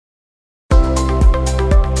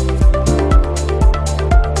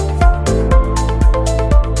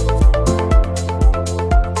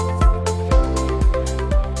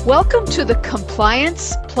Welcome to the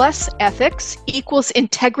Compliance Plus Ethics Equals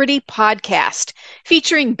Integrity podcast,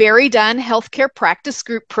 featuring BerryDunn Healthcare Practice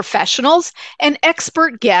Group professionals and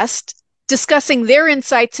expert guests discussing their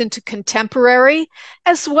insights into contemporary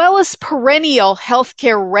as well as perennial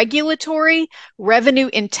healthcare regulatory, revenue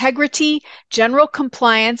integrity, general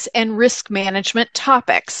compliance, and risk management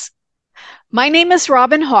topics. My name is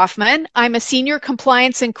Robyn Hoffmann. I'm a Senior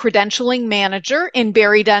Compliance and Credentialing Manager in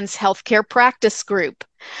BerryDunn's Healthcare Practice Group.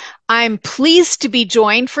 I'm pleased to be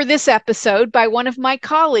joined for this episode by one of my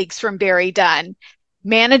colleagues from BerryDunn,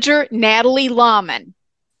 Manager Natalie Laaman.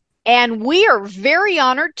 And we are very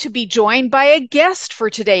honored to be joined by a guest for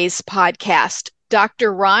today's podcast,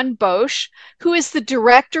 Dr. Ron Boesch, who is the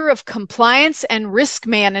Director of Compliance and Risk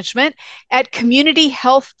Management at Community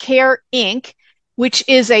Healthcare, Inc., which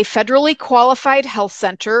is a federally qualified health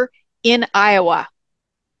center in Iowa.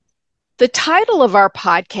 The title of our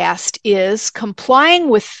podcast is Complying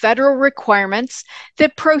with Federal Requirements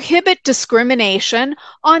that Prohibit Discrimination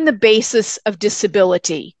on the Basis of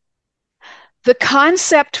Disability. The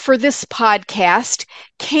concept for this podcast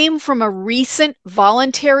came from a recent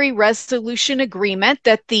voluntary resolution agreement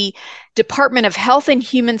that the Department of Health and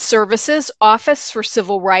Human Services Office for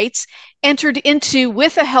Civil Rights entered into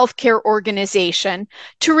with a healthcare organization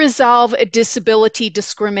to resolve a disability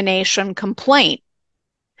discrimination complaint.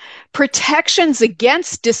 Protections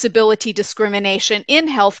against disability discrimination in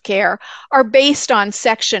healthcare are based on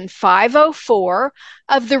Section 504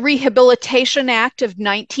 of the Rehabilitation Act of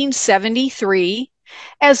 1973,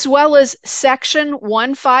 as well as Section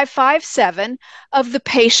 1557 of the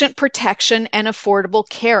Patient Protection and Affordable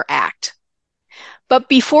Care Act. But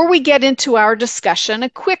before we get into our discussion, a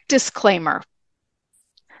quick disclaimer.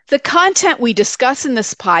 The content we discuss in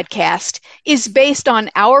this podcast is based on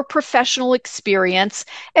our professional experience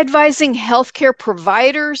advising healthcare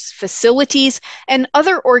providers, facilities, and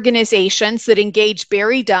other organizations that engage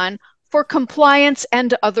BerryDunn for compliance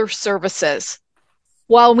and other services.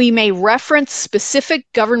 While we may reference specific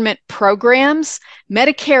government programs,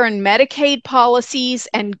 Medicare and Medicaid policies,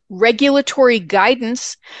 and regulatory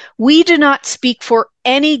guidance, we do not speak for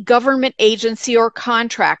any government agency or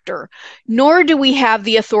contractor, nor do we have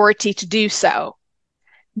the authority to do so.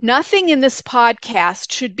 Nothing in this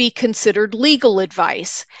podcast should be considered legal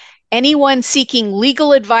advice. Anyone seeking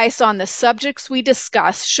legal advice on the subjects we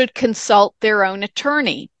discuss should consult their own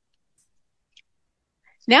attorney.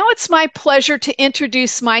 Now it's my pleasure to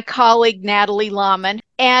introduce my colleague, Natalie Laaman,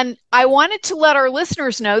 and I wanted to let our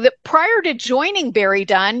listeners know that prior to joining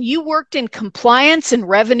BerryDunn, you worked in compliance and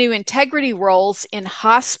revenue integrity roles in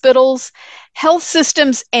hospitals, health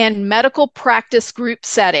systems, and medical practice group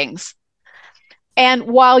settings. And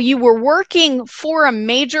while you were working for a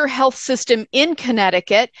major health system in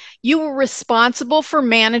Connecticut, you were responsible for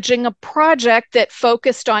managing a project that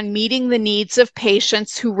focused on meeting the needs of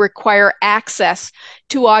patients who require access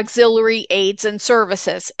to auxiliary aids and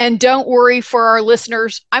services. And don't worry for our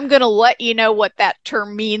listeners, I'm going to let you know what that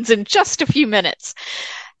term means in just a few minutes.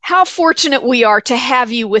 How fortunate we are to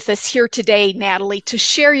have you with us here today, Natalie, to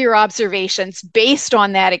share your observations based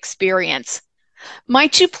on that experience.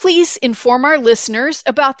 Might you please inform our listeners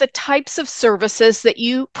about the types of services that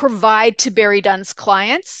you provide to BerryDunn's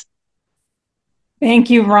clients? Thank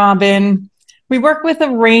you, Robyn. We work with a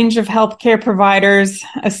range of healthcare providers,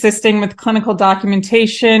 assisting with clinical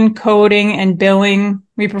documentation, coding, and billing.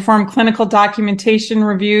 We perform clinical documentation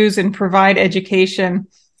reviews and provide education.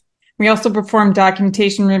 We also perform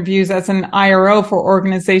documentation reviews as an IRO for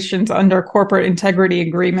organizations under corporate integrity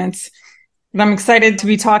agreements. And I'm excited to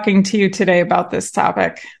be talking to you today about this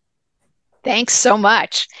topic. Thanks so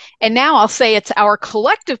much. And now I'll say it's our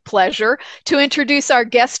collective pleasure to introduce our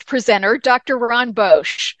guest presenter, Dr. Ron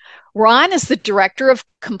Boesch. Ron is the Director of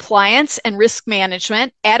Compliance and Risk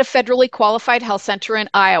Management at a federally qualified health center in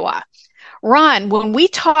Iowa. Ron, when we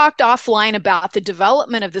talked offline about the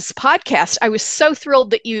development of this podcast, I was so thrilled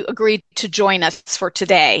that you agreed to join us for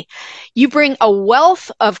today. You bring a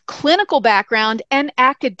wealth of clinical background and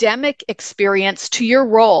academic experience to your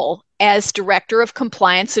role as Director of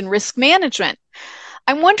Compliance and Risk Management.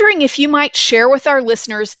 I'm wondering if you might share with our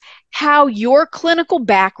listeners how your clinical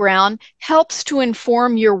background helps to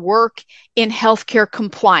inform your work in healthcare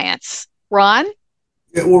compliance. Ron?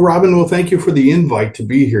 Yeah, well, Robyn, thank you for the invite to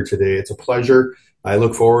be here today. It's a pleasure. I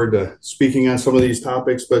look forward to speaking on some of these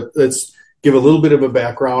topics, but let's give a little bit of a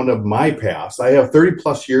background of my past. I have 30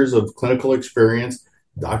 plus years of clinical experience,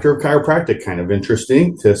 doctor of chiropractic, kind of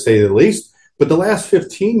interesting to say the least. But the last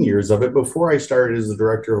 15 years of it, before I started as the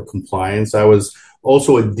Director of Compliance, I was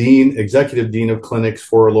also a executive dean of clinics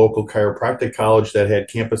for a local chiropractic college that had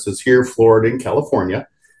campuses here, Florida and California.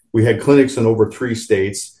 We had clinics in over 3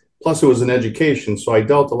 states. Plus, it was an education. So I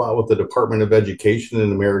dealt a lot with the Department of Education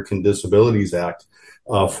and American Disabilities Act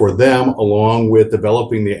for them, along with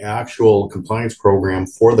developing the actual compliance program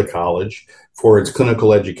for the college for its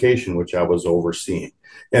clinical education, which I was overseeing.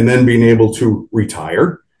 And then being able to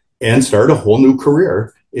retire and start a whole new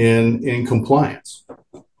career in compliance.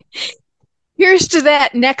 Here's to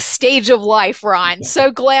that next stage of life, Ron.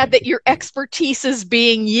 So glad that your expertise is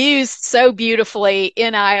being used so beautifully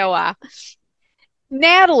in Iowa.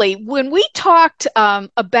 Natalie, when we talked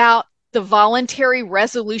about the voluntary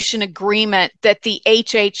resolution agreement that the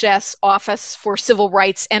HHS Office for Civil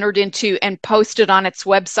Rights entered into and posted on its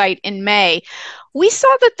website in May, we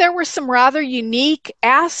saw that there were some rather unique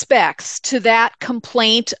aspects to that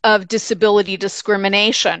complaint of disability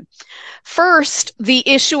discrimination. First, the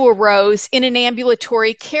issue arose in an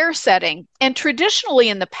ambulatory care setting. And traditionally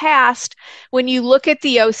in the past, when you look at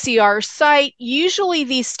the OCR site, usually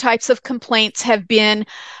these types of complaints have been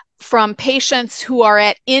from patients who are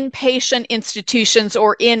at inpatient institutions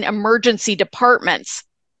or in emergency departments.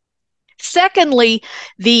 Secondly,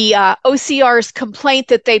 the OCR's complaint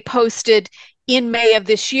that they posted in May of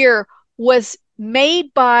this year was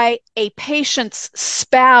made by a patient's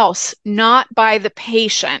spouse, not by the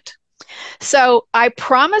patient. So I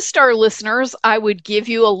promised our listeners I would give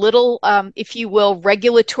you a little, if you will,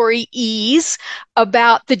 regulatory ease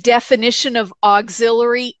about the definition of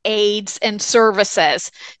auxiliary aids and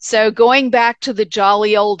services. So going back to the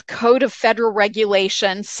jolly old Code of Federal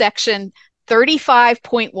Regulations, Section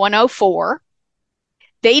 35.104,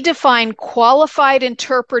 they define qualified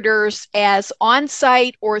interpreters as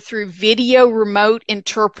on-site or through video remote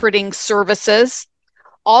interpreting services.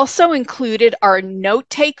 Also included are note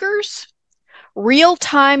takers,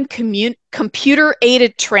 real-time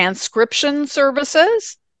computer-aided transcription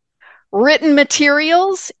services, written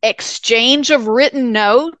materials, exchange of written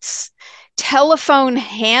notes, telephone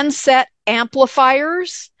handset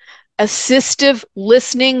amplifiers, assistive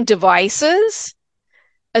listening devices,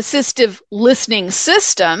 assistive listening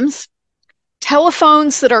systems,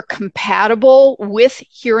 telephones that are compatible with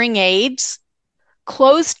hearing aids,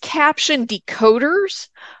 closed caption decoders,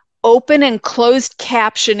 open and closed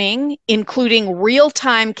captioning, including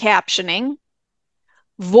real-time captioning,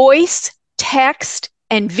 voice, text,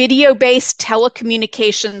 and video-based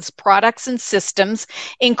telecommunications products and systems,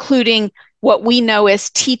 including what we know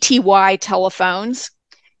as TTY telephones,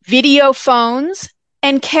 video phones,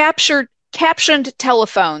 and captioned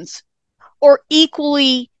telephones, or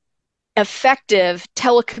equally effective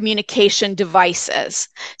telecommunication devices.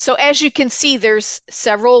 So as you can see, there's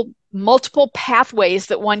multiple pathways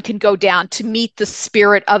that one can go down to meet the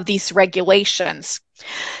spirit of these regulations.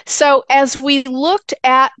 So as we looked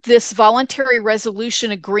at this voluntary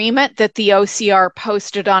resolution agreement that the OCR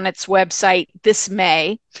posted on its website this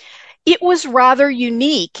May, it was rather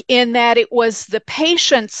unique in that it was the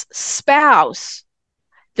patient's spouse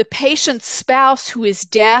who is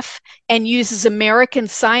deaf and uses American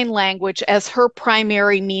Sign Language as her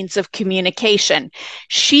primary means of communication.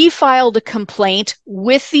 She filed a complaint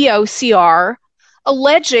with the OCR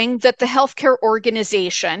alleging that the healthcare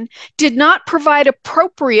organization did not provide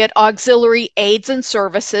appropriate auxiliary aids and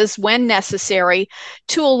services when necessary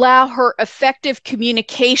to allow her effective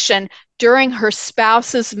communication during her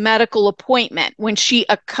spouse's medical appointment when she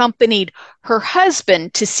accompanied her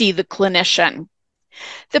husband to see the clinician.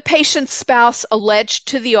 The patient's spouse alleged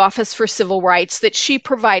to the Office for Civil Rights that she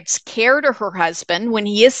provides care to her husband when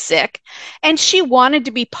he is sick, and she wanted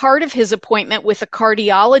to be part of his appointment with a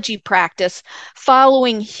cardiology practice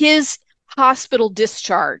following his hospital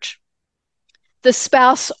discharge. The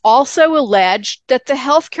spouse also alleged that the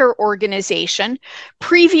healthcare organization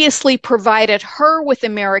previously provided her with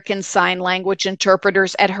American Sign Language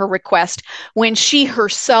interpreters at her request when she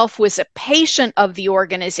herself was a patient of the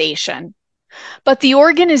organization. But the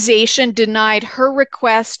organization denied her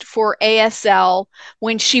request for ASL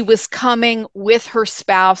when she was coming with her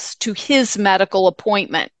spouse to his medical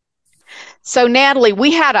appointment. So Natalie,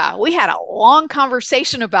 we had a long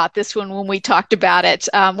conversation about this one when we talked about it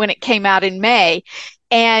when it came out in May.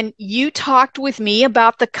 And you talked with me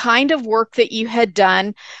about the kind of work that you had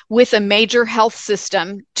done with a major health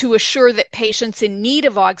system to assure that patients in need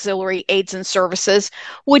of auxiliary aids and services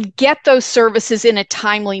would get those services in a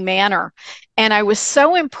timely manner. And I was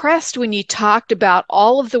so impressed when you talked about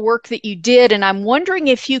all of the work that you did. And I'm wondering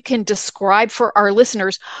if you can describe for our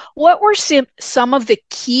listeners, what were some of the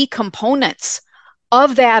key components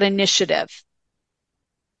of that initiative?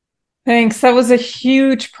 Thanks. That was a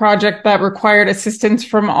huge project that required assistance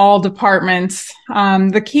from all departments.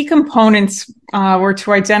 The key components were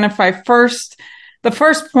to identify the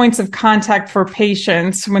first points of contact for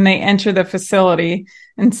patients when they enter the facility.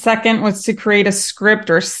 And second was to create a script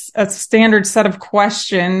or a standard set of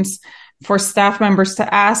questions for staff members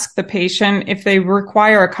to ask the patient if they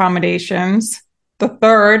require accommodations. The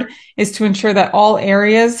third is to ensure that all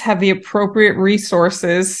areas have the appropriate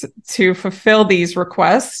resources to fulfill these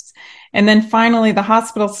requests. And then finally, the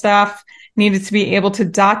hospital staff needed to be able to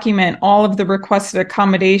document all of the requested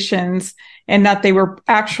accommodations and that they were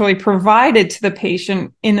actually provided to the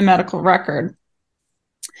patient in the medical record.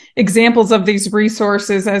 Examples of these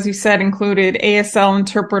resources, as you said, included ASL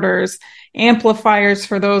interpreters, amplifiers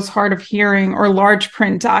for those hard of hearing, or large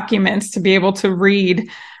print documents to be able to read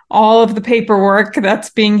all of the paperwork that's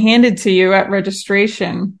being handed to you at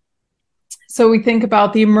registration. So we think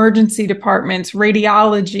about the emergency departments,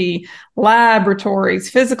 radiology, laboratories,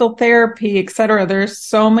 physical therapy, et cetera. There's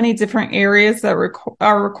so many different areas that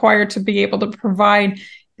are required to be able to provide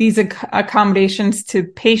these accommodations to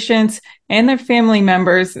patients and their family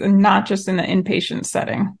members, and not just in the inpatient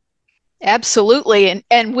setting. Absolutely.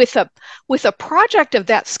 And with a project of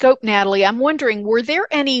that scope, Natalie, I'm wondering, were there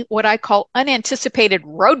any what I call unanticipated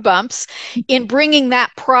road bumps in bringing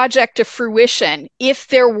that project to fruition? If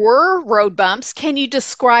there were road bumps, can you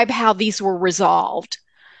describe how these were resolved?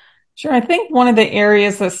 Sure. I think one of the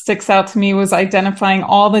areas that sticks out to me was identifying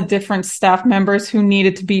all the different staff members who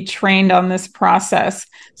needed to be trained on this process.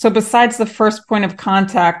 So besides the first point of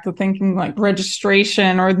contact, the thinking like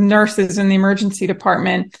registration or nurses in the emergency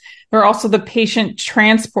department, there are also the patient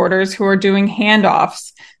transporters who are doing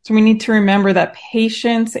handoffs. So we need to remember that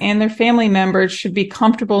patients and their family members should be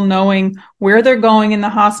comfortable knowing where they're going in the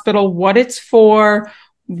hospital, what it's for,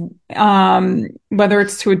 whether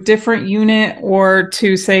it's to a different unit or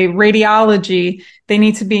to, say, radiology. They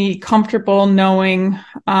need to be comfortable knowing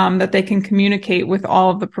that they can communicate with all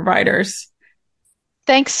of the providers.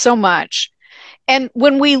 Thanks so much. And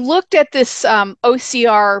when we looked at this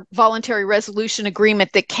OCR voluntary resolution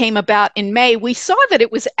agreement that came about in May, we saw that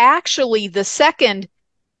it was actually the second,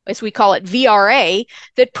 as we call it, VRA,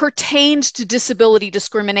 that pertains to disability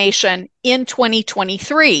discrimination in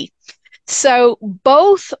 2023. So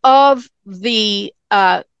both of the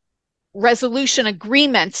resolution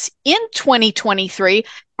agreements in 2023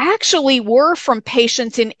 actually were from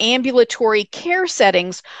patients in ambulatory care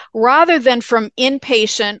settings rather than from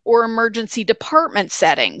inpatient or emergency department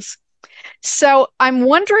settings. So I'm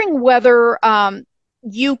wondering whether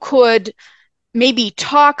you could maybe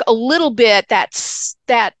talk a little bit,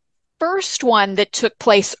 that first one that took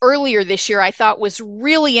place earlier this year, I thought was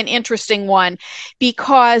really an interesting one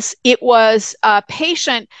because it was a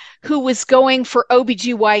patient who was going for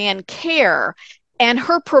OBGYN care, and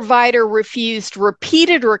her provider refused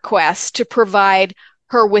repeated requests to provide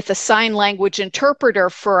her with a sign language interpreter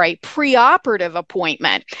for a preoperative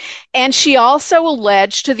appointment. And she also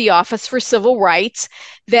alleged to the Office for Civil Rights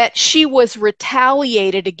that she was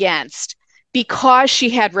retaliated against because she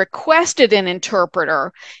had requested an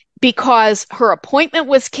interpreter, because her appointment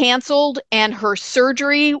was canceled and her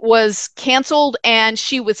surgery was canceled, and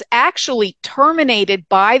she was actually terminated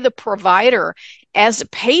by the provider as a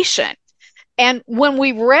patient. And when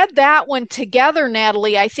we read that one together,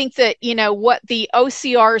 Natalie, I think that, what the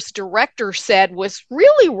OCR's director said was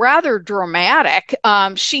really rather dramatic.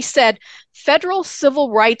 She said, federal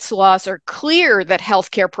civil rights laws are clear that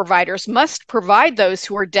healthcare providers must provide those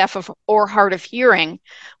who are deaf or hard of hearing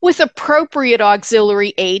with appropriate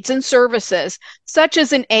auxiliary aids and services, such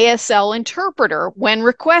as an ASL interpreter when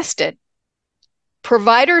requested.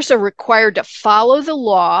 Providers are required to follow the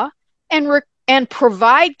law and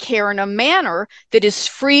provide care in a manner that is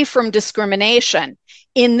free from discrimination.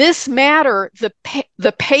 In this matter,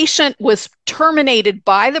 the patient was terminated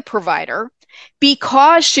by the provider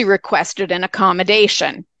because she requested an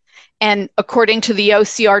accommodation. And according to the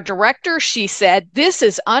OCR director, she said, "This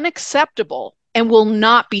is unacceptable and will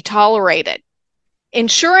not be tolerated."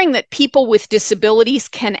 Ensuring that people with disabilities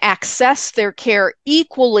can access their care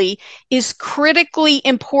equally is critically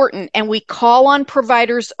important, and we call on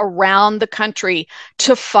providers around the country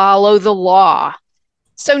to follow the law.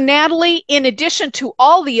 So, Natalie, in addition to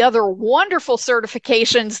all the other wonderful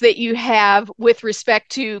certifications that you have with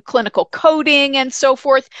respect to clinical coding and so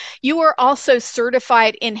forth, you are also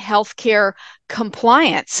certified in healthcare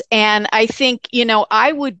compliance. And I think,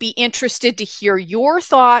 I would be interested to hear your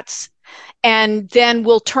thoughts, and then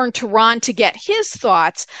we'll turn to Ron to get his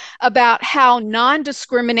thoughts about how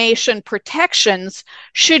non-discrimination protections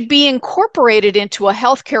should be incorporated into a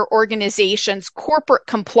healthcare organization's corporate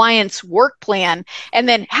compliance work plan. And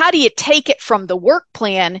then how do you take it from the work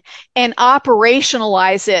plan and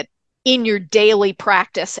operationalize it in your daily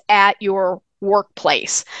practice at your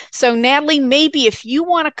workplace? So Natalie, maybe if you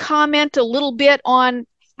want to comment a little bit on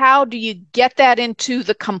how do you get that into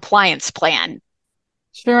the compliance plan?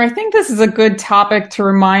 Sure. I think this is a good topic to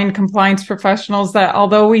remind compliance professionals that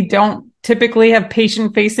although we don't typically have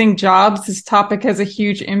patient-facing jobs, this topic has a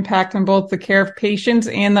huge impact on both the care of patients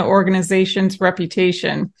and the organization's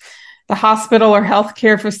reputation. The hospital or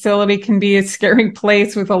healthcare facility can be a scary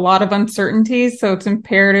place with a lot of uncertainties, so it's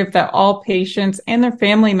imperative that all patients and their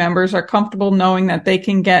family members are comfortable knowing that they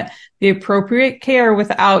can get the appropriate care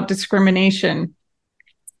without discrimination.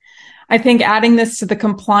 I think adding this to the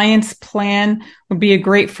compliance plan would be a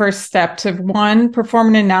great first step to, one, perform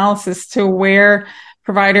an analysis to where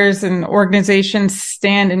providers and organizations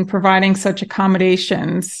stand in providing such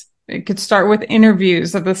accommodations. It could start with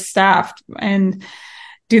interviews of the staff, and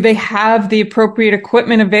do they have the appropriate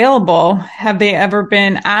equipment available? Have they ever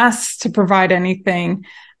been asked to provide anything?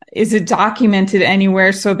 Is it documented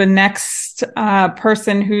anywhere so the next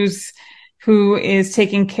person who is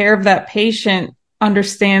taking care of that patient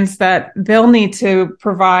understands that they'll need to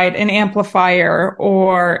provide an amplifier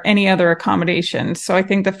or any other accommodations? So I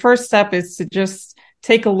think the first step is to just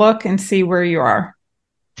take a look and see where you are.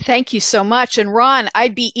 Thank you so much. And Ron,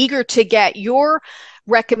 I'd be eager to get your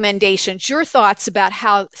recommendations, your thoughts about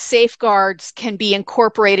how safeguards can be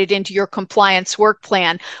incorporated into your compliance work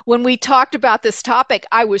plan. When we talked about this topic,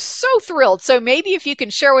 I was so thrilled. So maybe if you can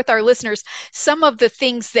share with our listeners some of the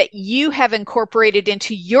things that you have incorporated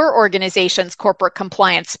into your organization's corporate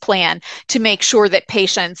compliance plan to make sure that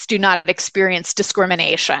patients do not experience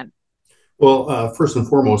discrimination. Well, first and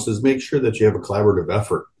foremost is make sure that you have a collaborative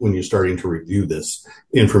effort when you're starting to review this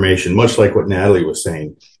information, much like what Natalie was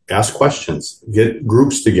saying. Ask questions, get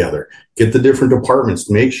groups together, get the different departments,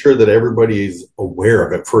 make sure that everybody is aware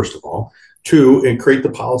of it, first of all. Two, and create the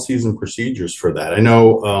policies and procedures for that. I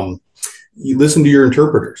know you listen to your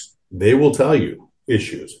interpreters. They will tell you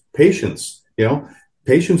issues. Patients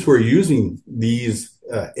who are using these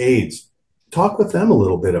aids, talk with them a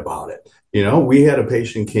little bit about it. We had a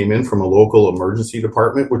patient came in from a local emergency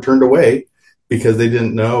department, were turned away because they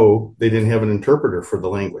didn't have an interpreter for the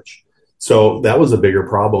language. So that was a bigger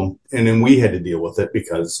problem. And then we had to deal with it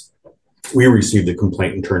because we received the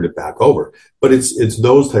complaint and turned it back over. But it's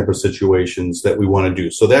those type of situations that we want to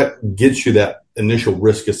do. So that gets you that initial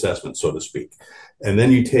risk assessment, so to speak. And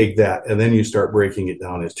then you take that and then you start breaking it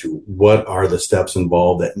down as to what are the steps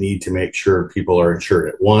involved that need to make sure people are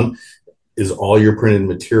insured. One, is all your printed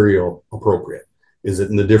material appropriate? Is it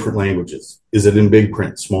in the different languages? Is it in big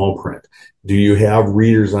print, small print? Do you have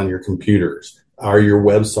readers on your computers? Are your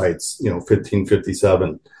websites,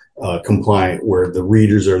 1557 compliant, where the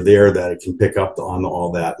readers are there that it can pick up on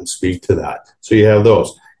all that and speak to that? So you have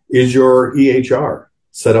those. Is your EHR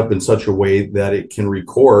set up in such a way that it can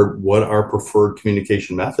record what are preferred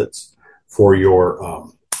communication methods for your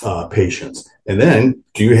patients? And then,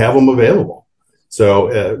 do you have them available? So,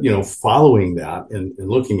 following that and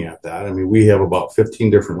looking at that, I mean, we have about 15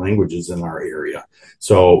 different languages in our area.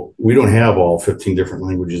 So we don't have all 15 different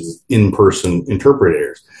languages in-person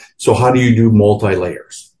interpreters. So how do you do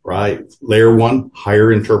multi-layers, right? Layer one,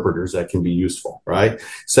 hire interpreters that can be useful, right?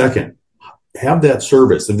 Second, have that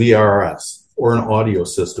service, a VRS or an audio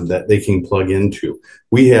system that they can plug into.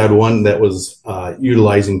 We had one that was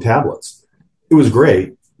utilizing tablets. It was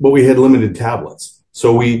great, but we had limited tablets.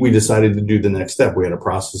 So we decided to do the next step. We had a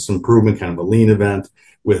process improvement, kind of a lean event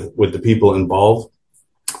with the people involved.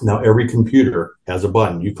 Now every computer has a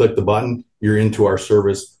button. You click the button, you're into our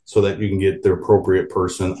service so that you can get the appropriate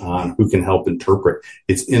person on who can help interpret.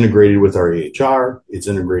 It's integrated with our EHR. It's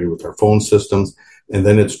integrated with our phone systems. And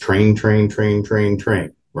then it's train,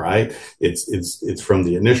 right? It's from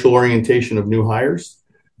the initial orientation of new hires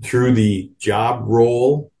through the job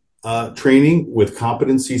role training with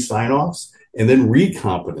competency sign-offs, and then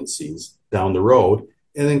recompetencies down the road.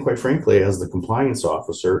 And then, quite frankly, as the compliance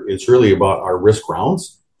officer, it's really about our risk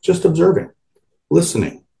rounds, just observing,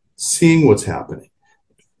 listening, seeing what's happening,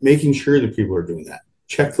 making sure that people are doing that.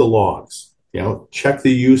 Check the logs, check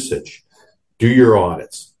the usage, do your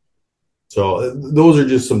audits. So those are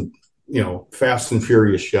just some, fast and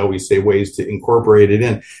furious, shall we say, ways to incorporate it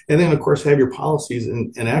in. And then, of course, have your policies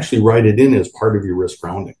and actually write it in as part of your risk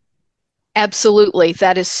rounding. Absolutely.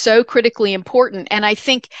 That is so critically important. And I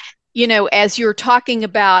think, as you're talking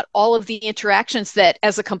about all of the interactions that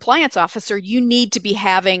as a compliance officer, you need to be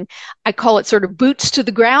having, I call it sort of boots to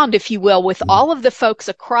the ground, if you will, with all of the folks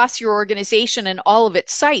across your organization and all of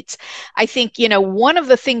its sites. I think, one of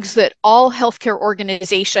the things that all healthcare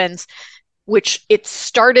organizations, which it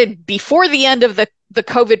started before the end of the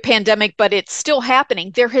COVID pandemic, but it's still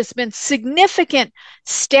happening. There has been significant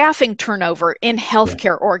staffing turnover in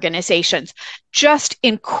healthcare organizations, just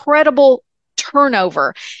incredible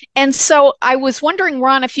turnover. And so I was wondering,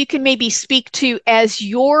 Ron, if you can maybe speak to, as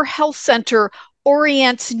your health center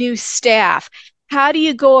orients new staff, how do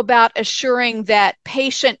you go about assuring that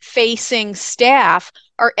patient-facing staff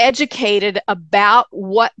are educated about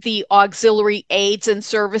what the auxiliary aids and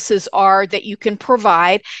services are that you can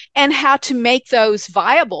provide and how to make those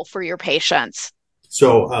viable for your patients?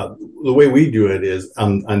 So the way we do it is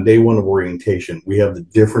on day one of orientation, we have the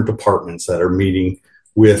different departments that are meeting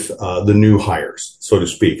with the new hires, so to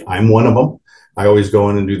speak. I'm one of them. I always go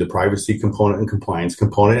in and do the privacy component and compliance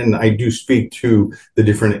component, and I do speak to the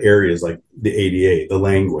different areas like the ADA, the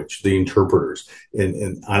language, the interpreters,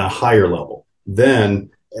 and on a higher level. Then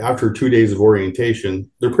after 2 days of orientation,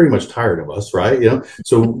 they're pretty much tired of us, right?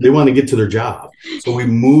 So they want to get to their job. So we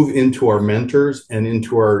move into our mentors and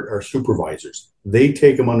into our supervisors. They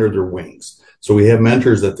take them under their wings. So we have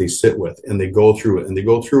mentors that they sit with and they go through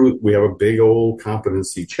it. We have a big old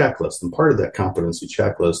competency checklist. And part of that competency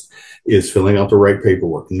checklist is filling out the right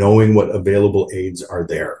paperwork, knowing what available aids are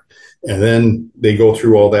there. And then they go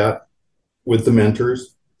through all that with the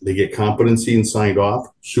mentors. They get competency and signed off.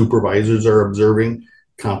 Supervisors are observing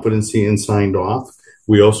competency and signed off.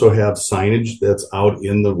 We also have signage that's out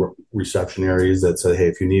in the reception areas that say, hey,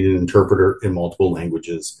 if you need an interpreter in multiple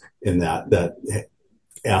languages in that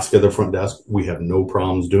ask at the front desk, we have no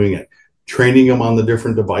problems doing it. Training them on the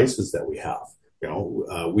different devices that we have.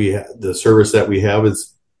 The service that we have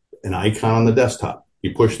is an icon on the desktop.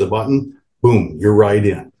 You push the button, boom, you're right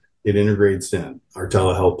in. It integrates in. Our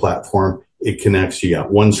telehealth platform, it connects. You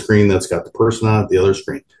got one screen that's got the person on it, the other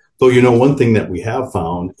screen. So, one thing that we have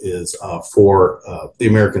found is for the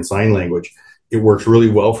American Sign Language, it works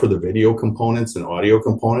really well for the video components and audio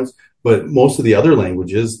components, but most of the other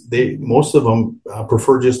languages, most of them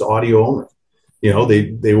prefer just audio only. They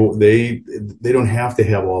don't have to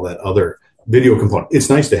have all that other video component.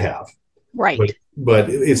 It's nice to have, right?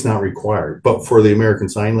 But it's not required. But for the American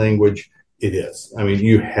Sign Language, it is. I mean,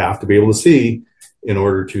 you have to be able to see in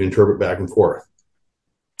order to interpret back and forth.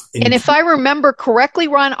 And if I remember correctly,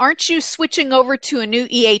 Ron, aren't you switching over to a new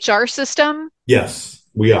EHR system? Yes,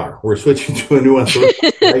 we are. We're switching to a new one, so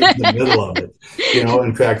we're right in the middle of it.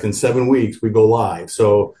 In fact, in 7 weeks, we go live.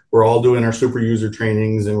 So we're all doing our super user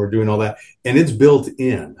trainings and we're doing all that. And it's built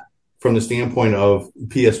in from the standpoint of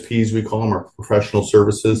PSPs, we call them, our professional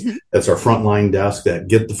services. Mm-hmm. That's our frontline desk that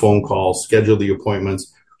get the phone calls, schedule the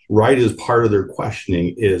appointments. Right as part of their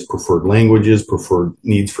questioning is preferred languages, preferred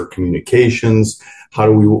needs for communications. How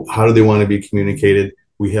do they want to be communicated?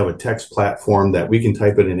 We have a text platform that we can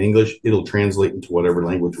type it in English. It'll translate into whatever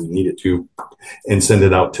language we need it to and send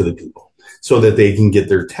it out to the people so that they can get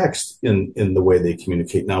their text in the way they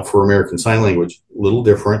communicate. Now, for American Sign Language, a little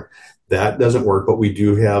different. That doesn't work, but we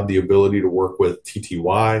do have the ability to work with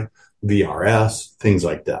TTY, VRS, things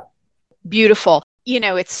like that. Beautiful.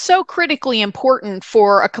 It's so critically important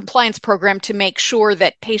for a compliance program to make sure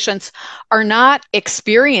that patients are not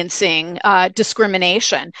experiencing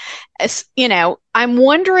discrimination. I'm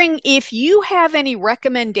wondering if you have any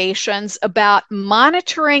recommendations about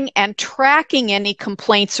monitoring and tracking any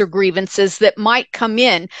complaints or grievances that might come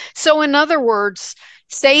in. So in other words,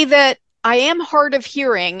 say that I am hard of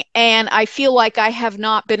hearing and I feel like I have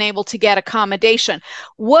not been able to get accommodation.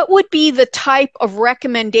 What would be the type of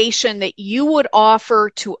recommendation that you would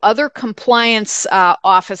offer to other compliance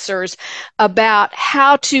officers about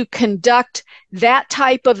how to conduct that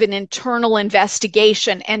type of an internal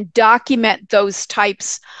investigation and document those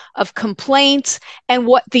types of complaints and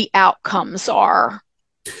what the outcomes are?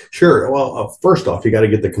 Sure. Well, first off, you got to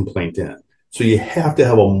get the complaint in. So you have to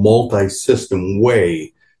have a multi-system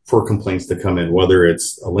way for complaints to come in, whether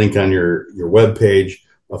it's a link on your web page,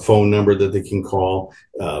 a phone number that they can call,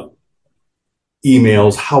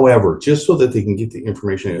 emails, however, just so that they can get the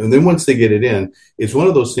information in. And then once they get it in, it's one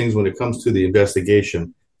of those things when it comes to the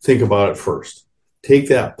investigation, think about it first. Take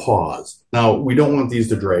that pause. Now, we don't want these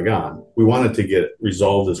to drag on. We want it to get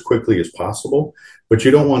resolved as quickly as possible, but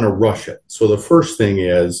you don't want to rush it. So the first thing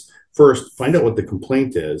is, first, find out what the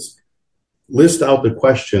complaint is. List out the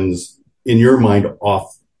questions in your mind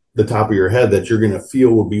off the top of your head that you're going to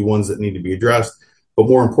feel will be ones that need to be addressed. But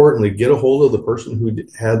more importantly, get a hold of the person who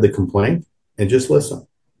had the complaint and just listen.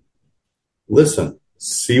 Listen,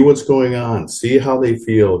 see what's going on, see how they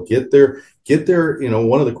feel, get their,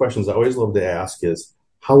 one of the questions I always love to ask is,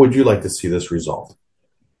 how would you like to see this resolved?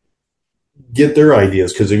 Get their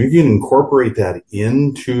ideas, because if you can incorporate that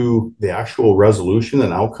into the actual resolution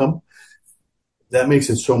and outcome, that makes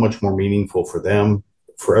it so much more meaningful for them,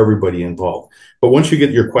 for everybody involved. But once you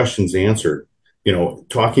get your questions answered,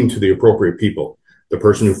 talking to the appropriate people, the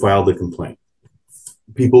person who filed the complaint,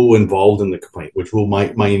 people involved in the complaint, which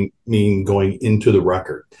might mean going into the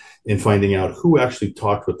record and finding out who actually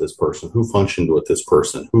talked with this person, who functioned with this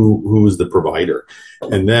person, who was the provider,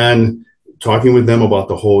 and then talking with them about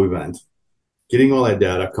the whole event, getting all that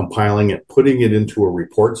data, compiling it, putting it into a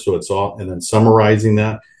report so it's all, and then summarizing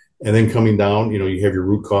that, and then coming down, you have your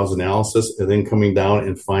root cause analysis, and then coming down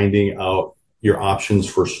and finding out your options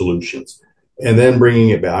for solutions, and then bringing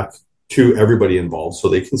it back to everybody involved so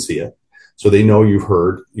they can see it, so they know you've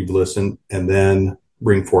heard, you've listened, and then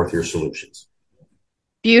bring forth your solutions.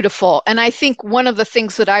 Beautiful. And I think one of the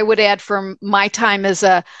things that I would add from my time as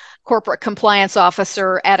a corporate compliance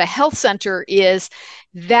officer at a health center is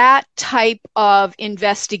that type of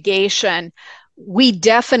investigation. We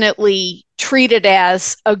definitely treat it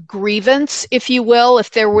as a grievance, if you will, if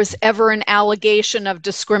there was ever an allegation of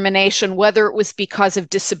discrimination, whether it was because of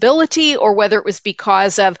disability or whether it was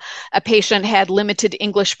because of a patient had limited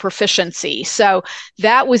English proficiency. So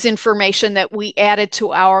that was information that we added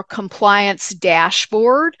to our compliance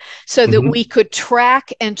dashboard so that we could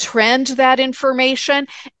track and trend that information.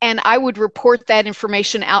 And I would report that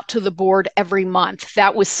information out to the board every month.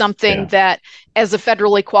 That was something that, as a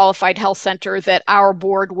federally qualified health center, that our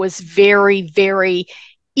board was very, very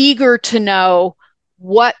eager to know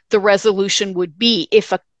what the resolution would be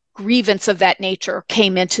if a grievance of that nature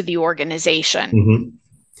came into the organization.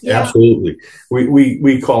 Yeah. Absolutely.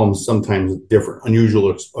 We call them sometimes different,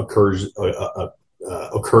 unusual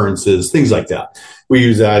occurrences, things like that. We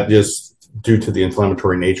use that just due to the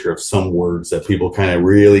inflammatory nature of some words that people kind of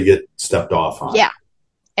really get stepped off on. Yeah.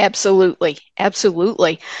 Absolutely.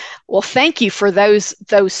 Absolutely. Well, thank you for those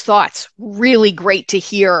thoughts. Really great to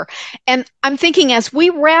hear. And I'm thinking as we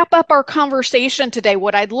wrap up our conversation today,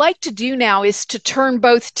 what I'd like to do now is to turn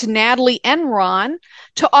both to Natalie and Ron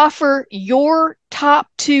to offer your top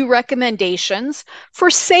 2 recommendations for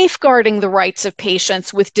safeguarding the rights of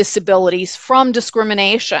patients with disabilities from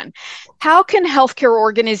discrimination. How can healthcare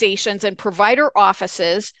organizations and provider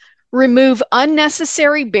offices remove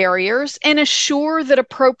unnecessary barriers, and assure that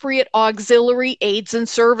appropriate auxiliary aids and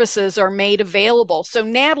services are made available? So,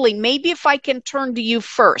 Natalie, maybe if I can turn to you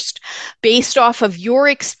first, based off of your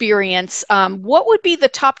experience, what would be the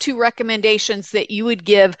top 2 recommendations that you would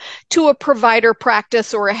give to a provider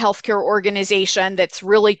practice or a healthcare organization that's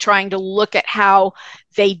really trying to look at how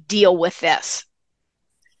they deal with this?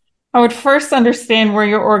 I would first understand where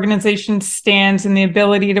your organization stands in the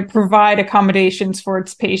ability to provide accommodations for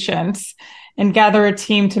its patients and gather a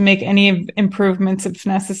team to make any improvements if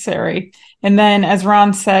necessary. And then, as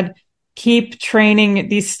Ron said, keep training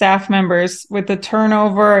these staff members. With the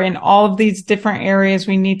turnover in all of these different areas,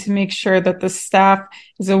 we need to make sure that the staff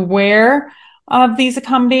is aware of these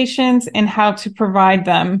accommodations and how to provide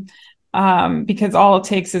them, because all it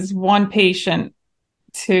takes is one patient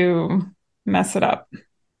to mess it up.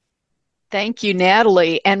 Thank you,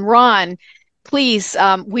 Natalie. And Ron, please,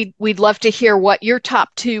 we'd love to hear what your top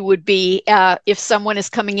 2 would be if someone is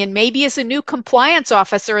coming in maybe as a new compliance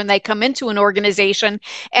officer and they come into an organization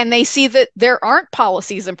and they see that there aren't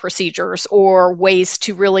policies and procedures or ways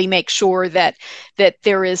to really make sure that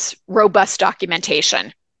there is robust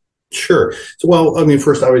documentation. Sure. So, well, I mean,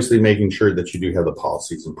 first, obviously, making sure that you do have the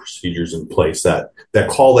policies and procedures in place that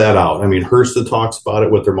call that out. I mean, HRSA talks about it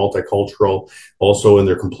with their multicultural, also in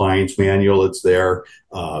their compliance manual, it's there.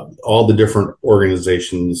 All the different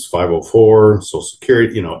organizations, 504, Social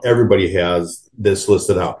Security, everybody has this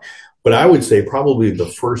listed out. But I would say probably the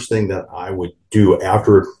first thing that I would do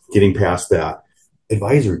after getting past that,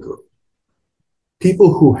 advisory group.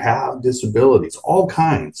 People who have disabilities, all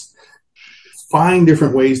kinds. Find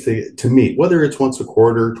different ways to meet, whether it's once a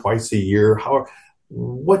quarter, twice a year,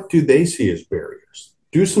 what do they see as barriers?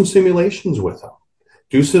 Do some simulations with them.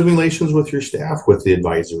 Do simulations with your staff, with the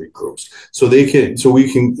advisory groups, so we can,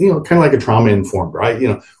 kind of like a trauma informed,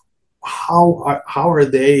 right? How are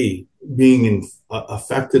they being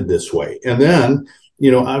affected this way? And then,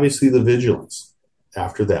 obviously the vigilance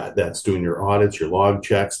after that, that's doing your audits, your log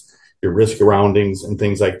checks, your risk roundings and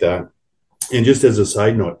things like that. And just as a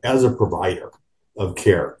side note, as a provider of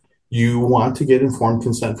care, you want to get informed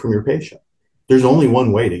consent from your patient. There's only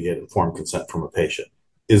one way to get informed consent from a patient,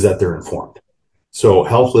 is that they're informed. So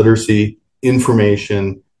health literacy,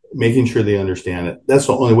 information, making sure they understand it, that's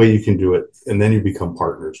the only way you can do it. And then you become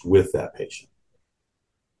partners with that patient.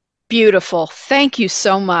 Beautiful. Thank you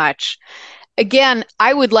so much. Again,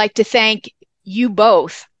 I would like to thank you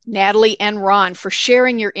both, Natalie and Ron, for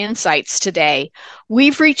sharing your insights today.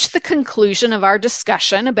 We've reached the conclusion of our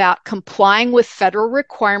discussion about complying with federal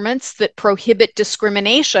requirements that prohibit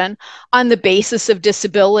discrimination on the basis of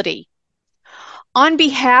disability. On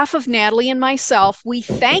behalf of Natalie and myself, we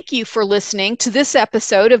thank you for listening to this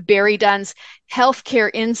episode of BerryDunn's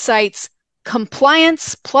Healthcare Insights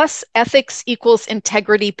Compliance plus Ethics equals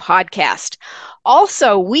Integrity podcast.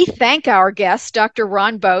 Also, we thank our guest, Dr.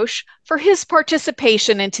 Ron Boesch, for his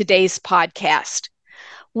participation in today's podcast.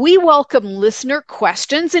 We welcome listener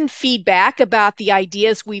questions and feedback about the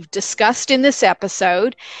ideas we've discussed in this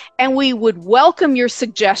episode, and we would welcome your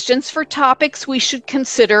suggestions for topics we should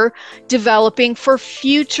consider developing for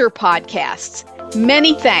future podcasts.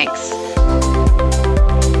 Many thanks.